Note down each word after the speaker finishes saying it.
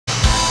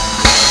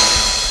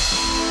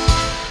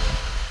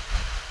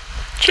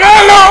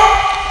चलो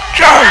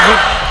चलो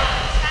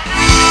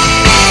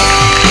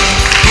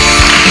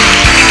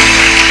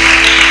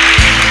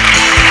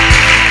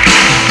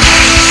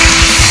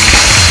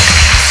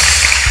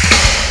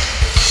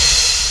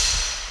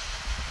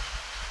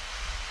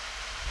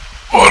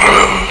और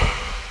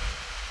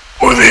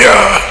उदिया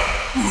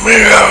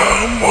मेरा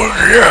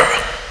मुख्य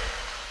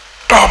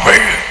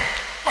टॉपिक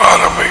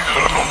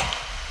ஆரம்பிக்கணும்.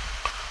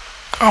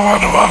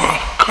 கவனமாக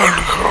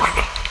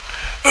கேட்டுக்கொண்டு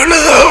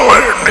எழுத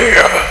வேண்டிய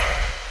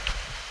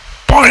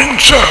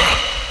பாயிண்ட்ஸை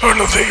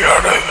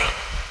எழுதியாடு.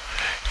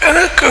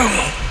 எனக்கு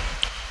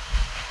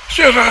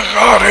சில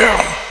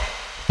காரியம்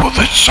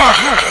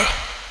புதுசாக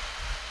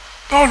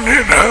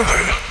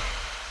தோன்றினது.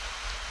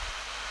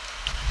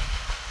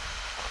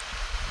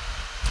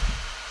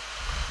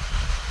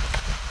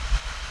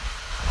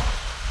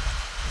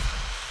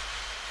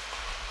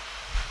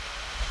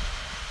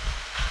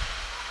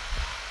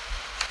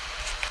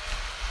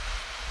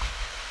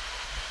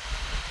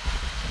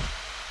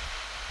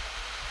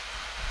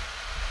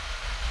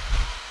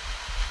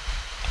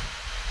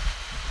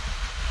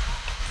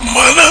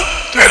 மன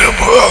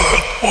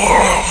திரும்புவதன்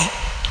மூலம்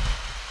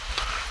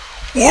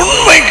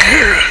உண்மைக்கு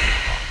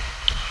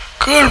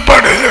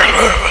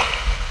கீழ்ப்படுகிறது.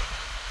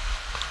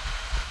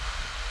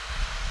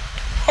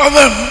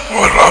 அதன்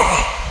மூலம்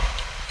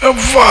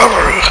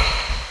எவ்வாறு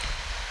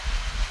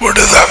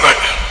விடுதலை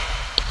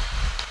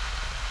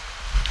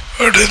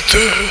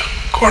எடுத்து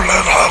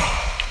கொள்ளலாம்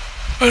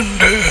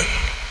என்று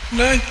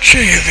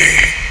நற்செய்தி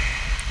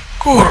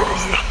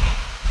கூறுவது.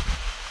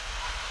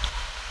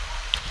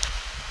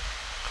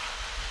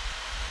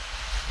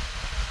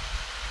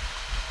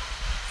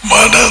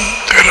 மனம்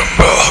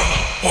திரும்புவதன்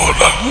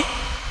மூலம்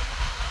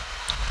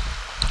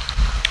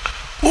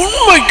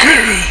உண்மைக்கு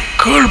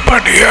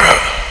கீழ்ப்படிய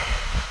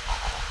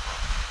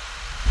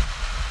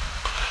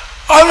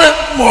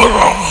அதன்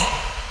மூலம்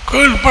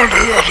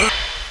கீழ்ப்படுதல்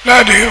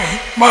நரியும்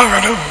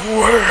மகனும்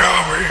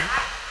உரையாமை.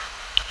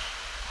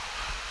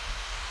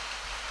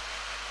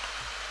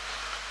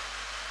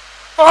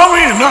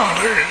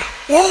 ஆமையினாலே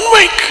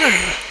உண்மைக்கு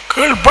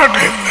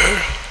கீழ்ப்படைந்து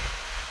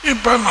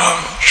இப்ப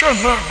நான்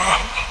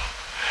சொன்னால்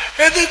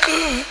எதுக்கு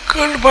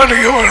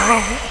கீழ்படிய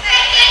வேணும்?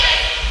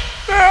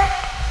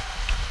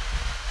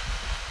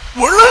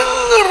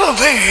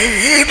 விளங்குறதே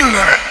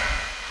இல்லை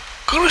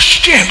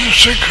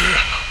கிறிஸ்டியன்ஸுக்கு.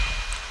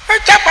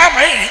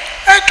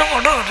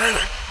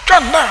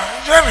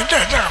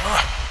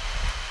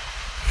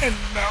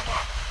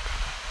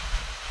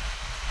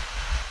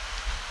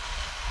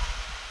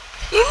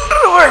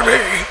 இன்று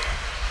வரை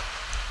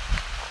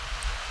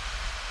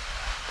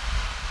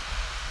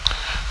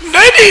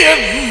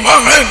நடிகன்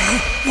மகன்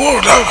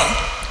மூலம்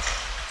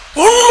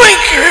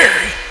உண்மைக்கு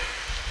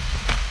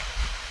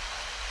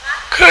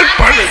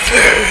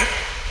கீழ்ப்படுத்து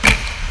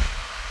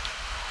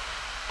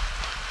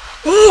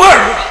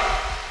உங்கள்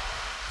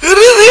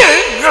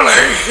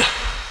இருதயங்களை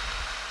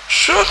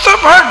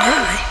சுத்தமாக்கி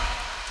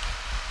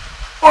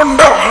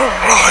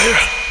கொண்டவர்களாய்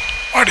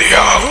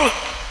அடியால்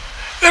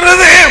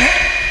இருதயம்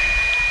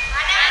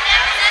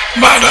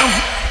மனம்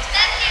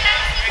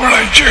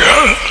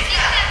உணர்ச்சிகள்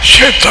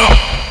சித்தம்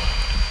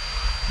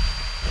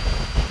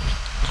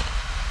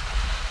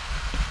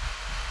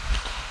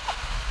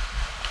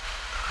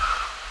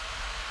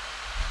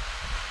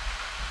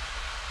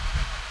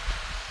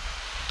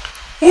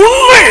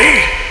உண்மை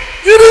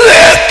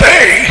இருதயத்தை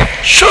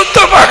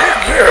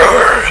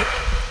சுத்தமாக்குகிறது.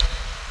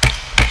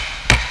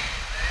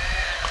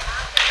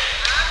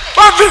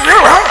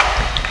 பார்த்தீங்களா?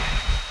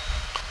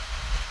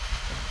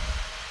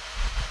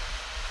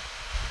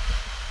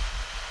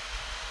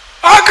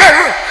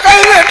 ஆக்கள்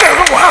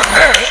கைதட்டருவாங்க,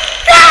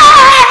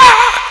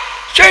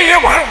 செய்ய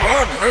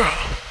மாட்டாங்க.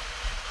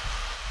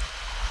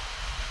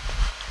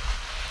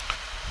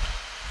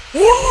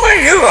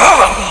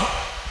 உண்மைதான்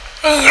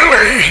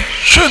எங்களை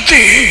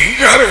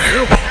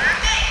சுத்திகரிக்கும்.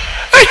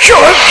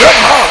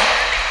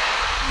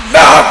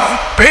 நான்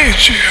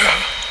பேசிய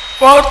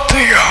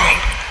வார்த்தையால்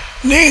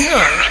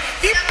நீங்கள்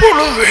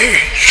இப்பொழுதே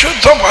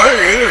சுத்தமாக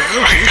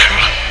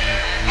இருக்கிறீர்கள்.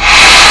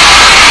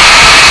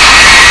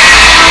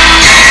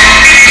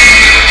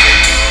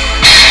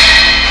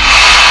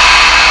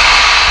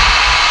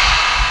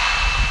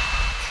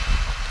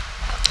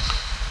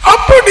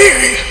 அப்படி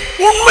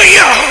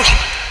உண்மையால்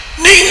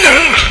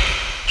நீங்கள்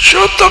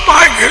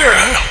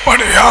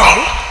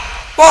சுத்தமாகிறபடியால்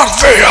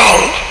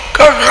வார்த்தையால்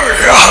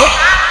ககரையால்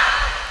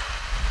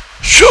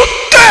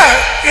சுத்த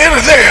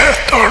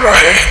இருதயத்தோட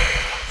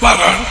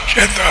மனம்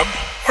சித்தம்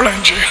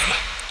உழைஞ்சிகள்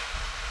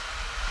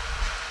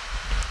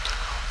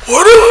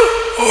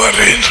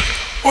ஒருவரில்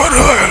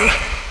ஒருவர்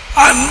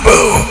அன்பு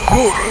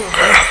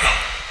கூறுங்கள்.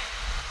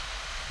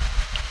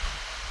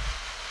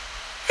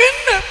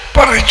 என்ன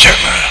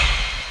பிரச்சனை?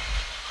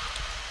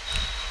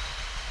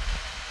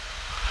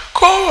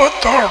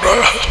 கோபத்தோடு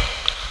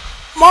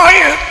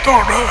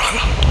மாயத்தோடு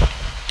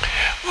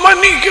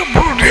மன்னிக்க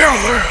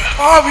முடியாத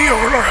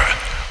ஆவியோட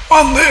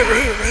வந்து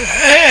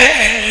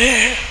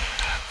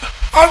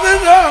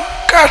அதுதான்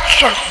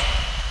கஷ்டம்.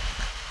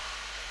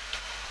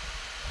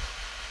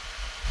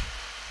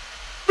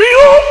 Be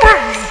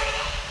open.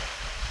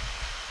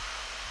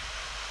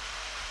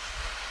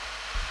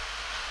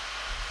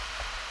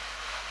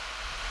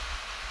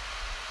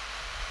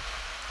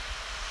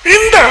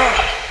 இந்த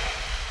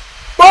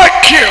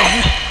வாக்கியம்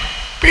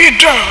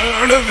பீட்டர்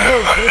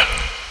எழுதுகிறது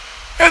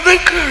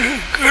எதுக்கு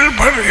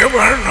கீழ்படிய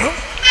வேண்டும்?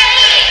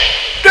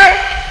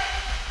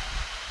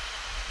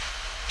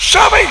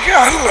 சபைக்கு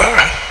அல்ல,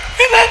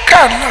 எனக்கு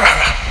அல்ல,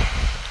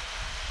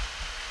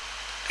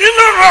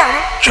 இன்னொரு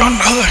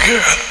சொன்னதுக்கு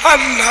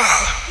அல்ல.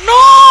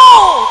 நோ,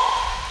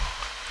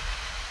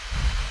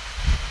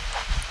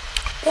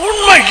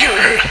 உண்மைக்கு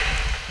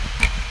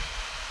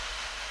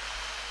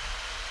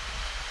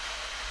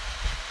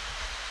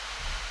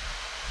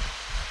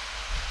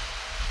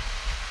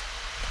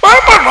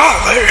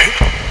பயப்படாதே.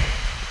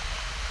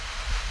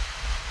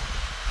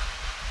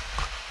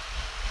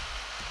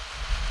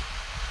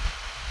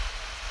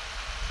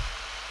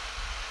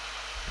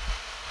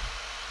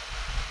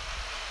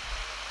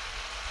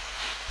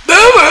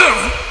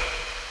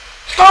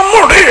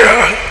 நம்முடைய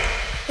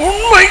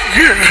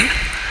உண்மைக்கு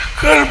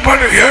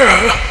கீழ்படிய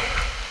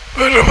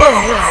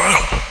பெறுபவர்கள்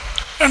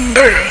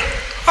என்று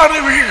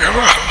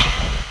அறிவிக்கிறார்.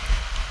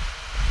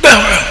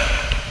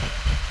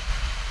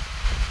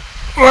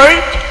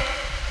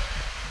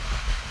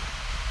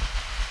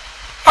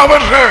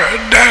 அவர்கள்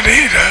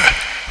டரீர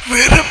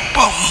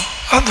விருப்பம்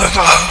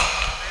அதுதான்.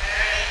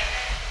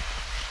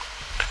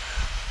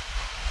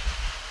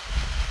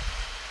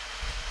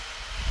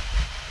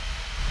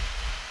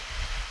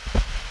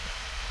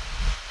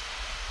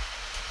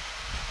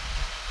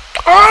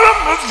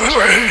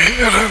 ஆரம்பத்தில்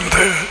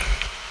இருந்து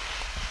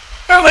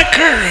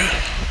எனக்கு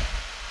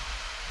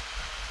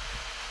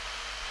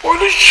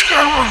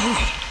போலீஸ்காரன்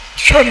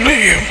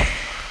சொல்லியும்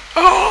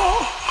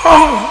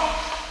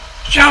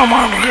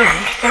சாமான்கள்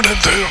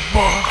எடுத்து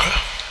போக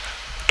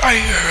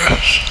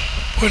டைகர்ஸ்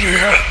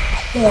புலிகள்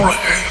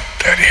உங்களுக்கு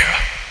தெரியும்.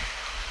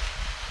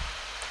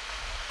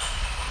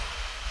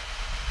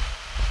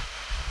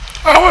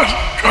 அவர்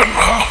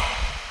சொன்னான்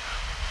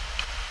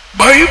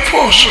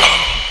பைபோஸா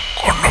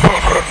கொண்டு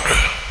போறேன்னு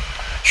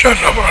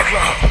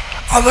சொல்லப்படலாம்.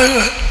 அது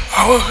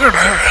அவகிட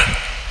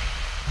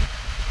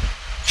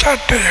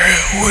சட்டையை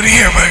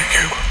உரிய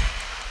வைக்கும்.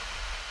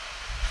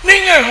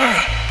 நீங்க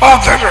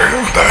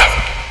பார்த்துருந்த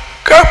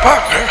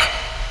கேட்பாங்க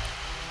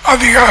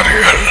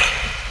அதிகாரிகள்,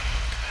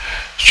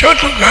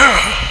 சொல்லுங்க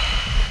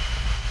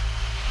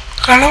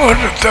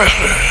கணவன்.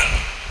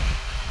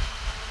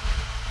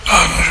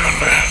 நான்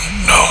சொன்னேன்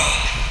நோ,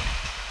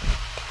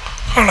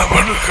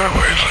 கணவனுக்கு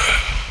இல்லை.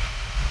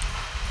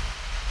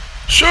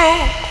 ஸோ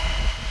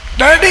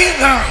டேடி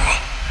தான்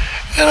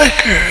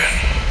எனக்கு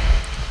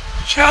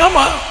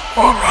சாமான்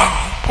போகலாம்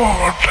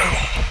போகட்டும்,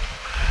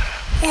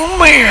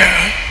 உண்மையை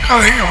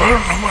கதைக்க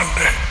வேணும்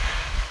என்று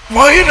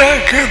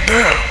வைராக்கியத்தை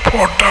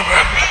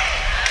போட்டவர்.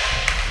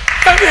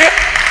 அது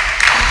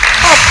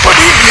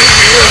அப்படி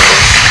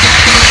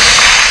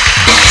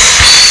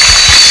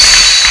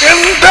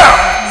எந்த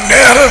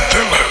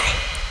நேரத்தில்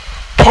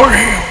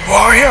போய்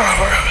வாயார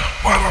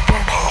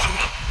வரப்படாது.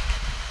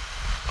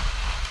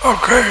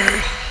 ஓகே,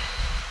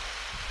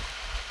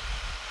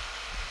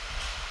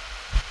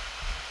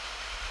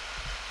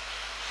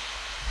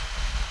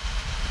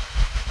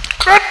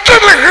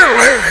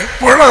 கட்டளைகளை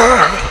விட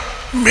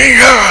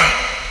மிக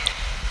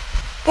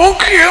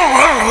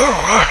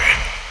முக்கியமானதாக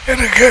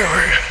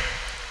இருக்கிறது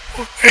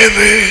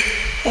இது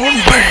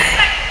உண்மை.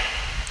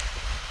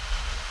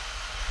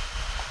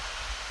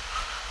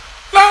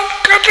 நான்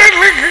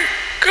கட்டளைக்கு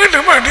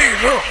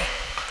கீழ்படுகிறோம்.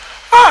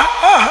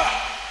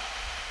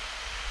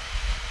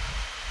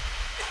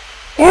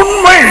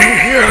 உண்மை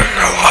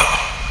இருக்கிறதா?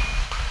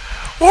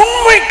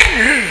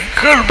 உண்மைக்கு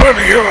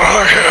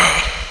கீழ்படுகிறதாக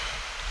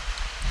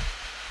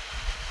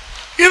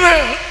இதை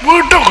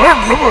வீட்டு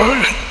கொண்டு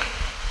போய்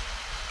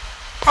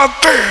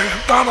 10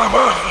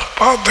 தடவை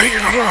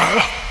பார்த்தீங்கன்னா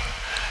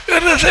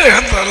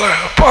இருதயத்தில்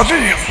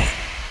பதியும்.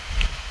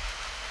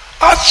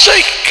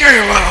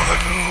 அசைக்கலாத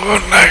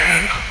ஒன்றை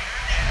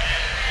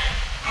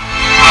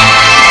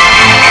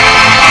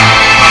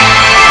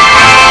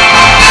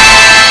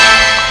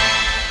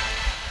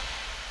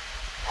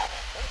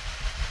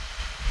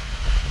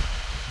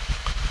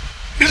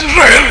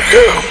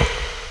இஸ்ரேலுக்கு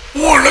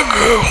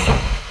உங்களுக்கு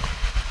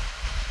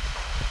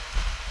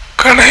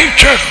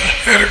கனெக்ஷன்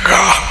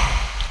இருக்கா?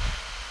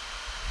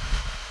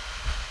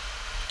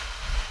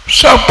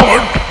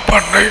 சப்போர்ட்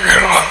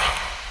பண்ணுகிறார்.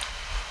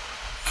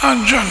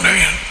 நான்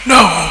சொன்னேன்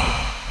நோ.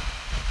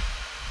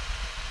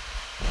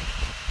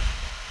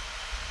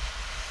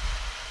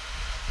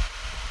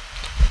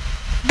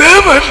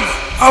 தேவன்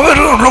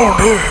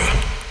அவர்களோடு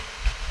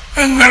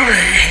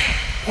எங்களை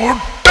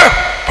ஒட்ட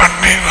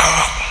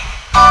பண்ணினார்.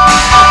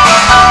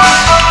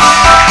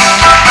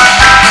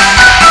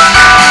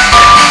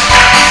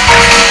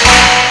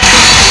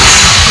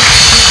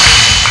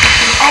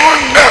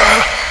 அவங்க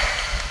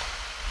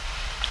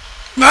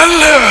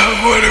நல்ல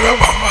ஒரு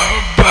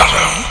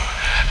பலம்,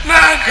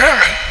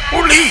 நாங்கள்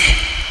புலி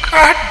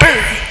காட்டு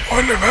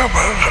ஒரு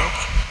பலம்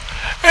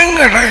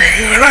எங்களை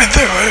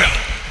இணைத்தவர்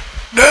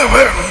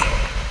தேவன்.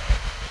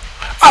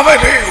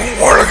 அவரை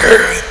உங்களுக்கு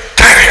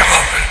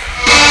தெரியாது.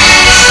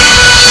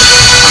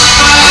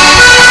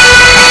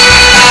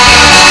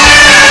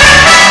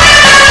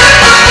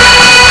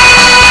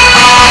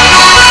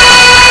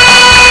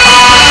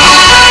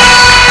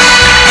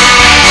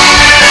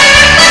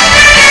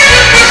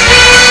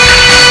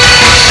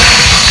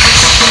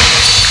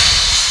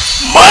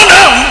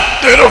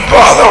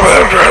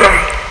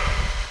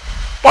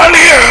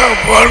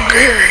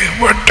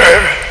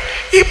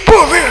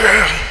 இப்போது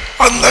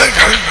அந்த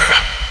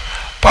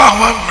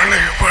பாவங்களை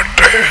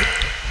பட்டு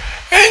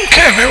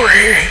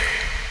ஏற்கனவே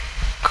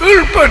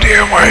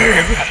கீழ்ப்படியமாய்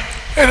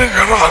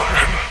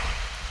இருக்கிறார்கள்.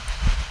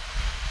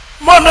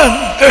 மனம்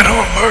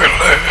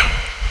திரும்பவில்லை.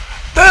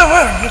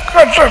 தேவன்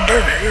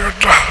கட்டளை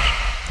விட்டார்.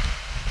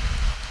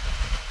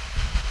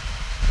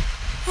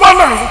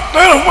 மனம்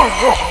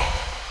திரும்பவும்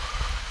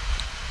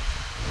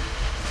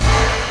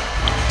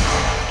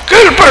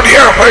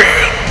கீழ்ப்படியாமை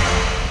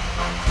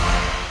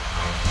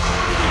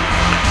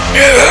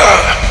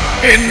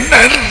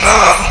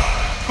என்னெல்லாம்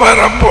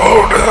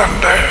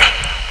வரப்போடுதண்ட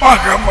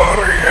பார்க்க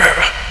போறீங்க.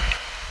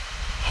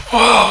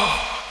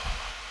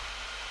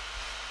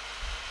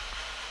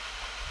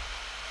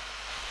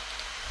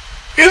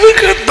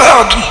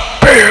 இதுக்குத்தான்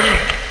பேர்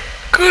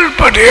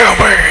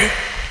கீழ்ப்படியாமை.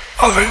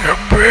 அதுக்கு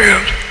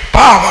பேர்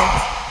பாவம்,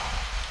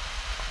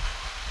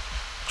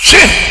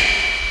 சின்.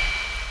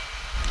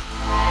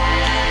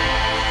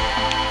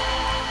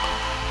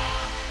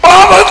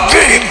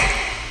 பாவத்தின்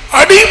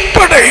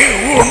அடிப்படை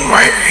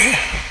உண்மை,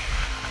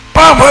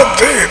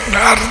 பாவத்தின்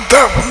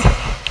அர்த்தம்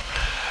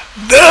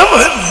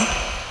தேவன்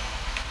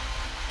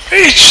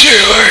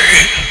இச்சையை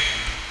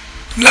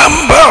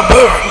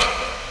நம்பாமல்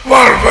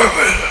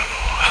வாழ்வது.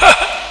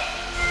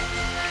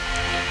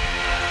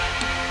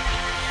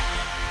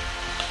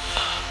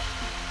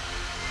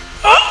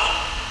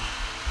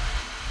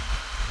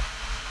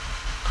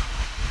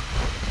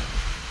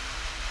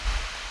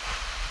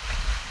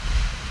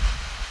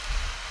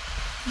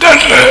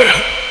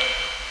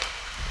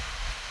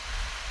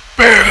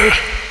 பேர்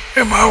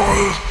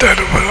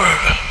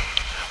தருவது.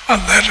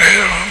 அந்த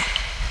நேரம்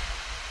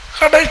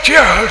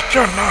கடைசியாக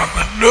சொன்னான்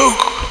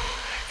லூக்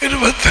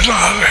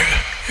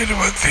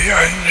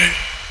 24:25.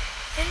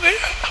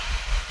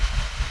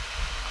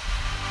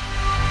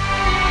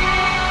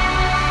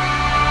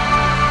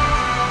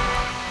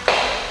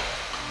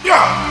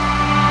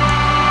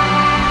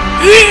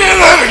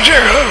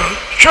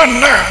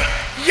 சொன்ன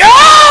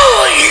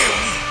யாவையும்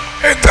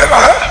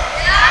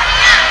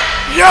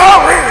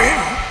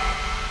யாவையும்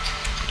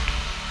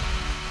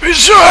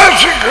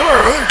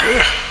விசுவாசிக்கிறவர்களுக்கு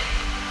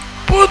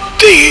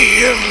புத்தி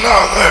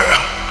இல்லாத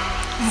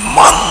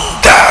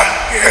மந்த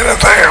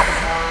இருதயம்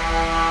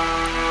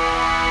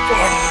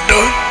கொண்டு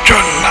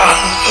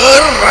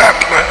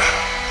சொன்னாங்க.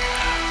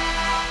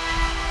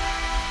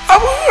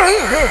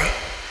 அவங்களுக்கு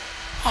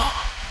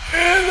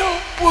ஏதோ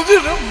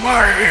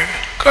புதினமாக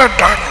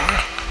கேட்டாங்க.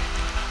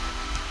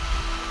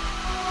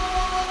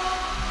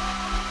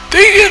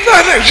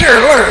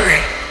 தீயதரிசிகளை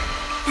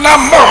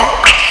நம்ம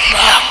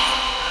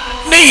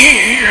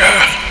நீங்க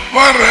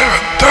வர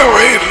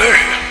தேவையில்லை.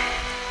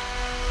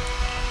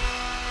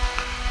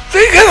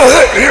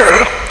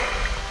 தீயதரிசிகள்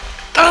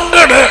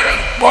தங்களோட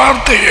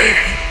வார்த்தையை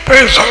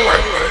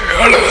பேசவில்லை,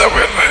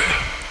 எழுதவில்லை.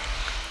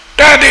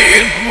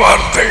 டேடியின்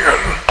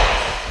வார்த்தைகள்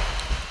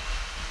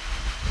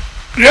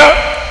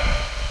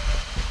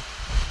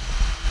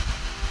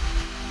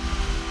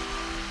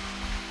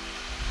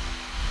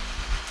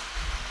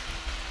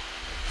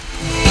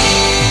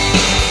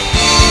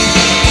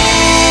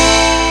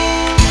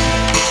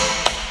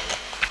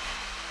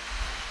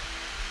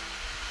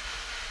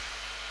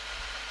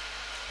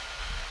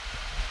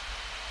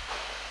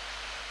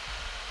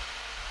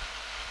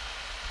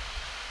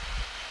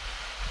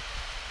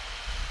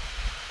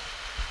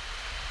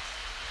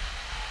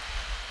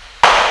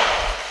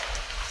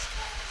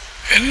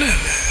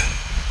என்னது?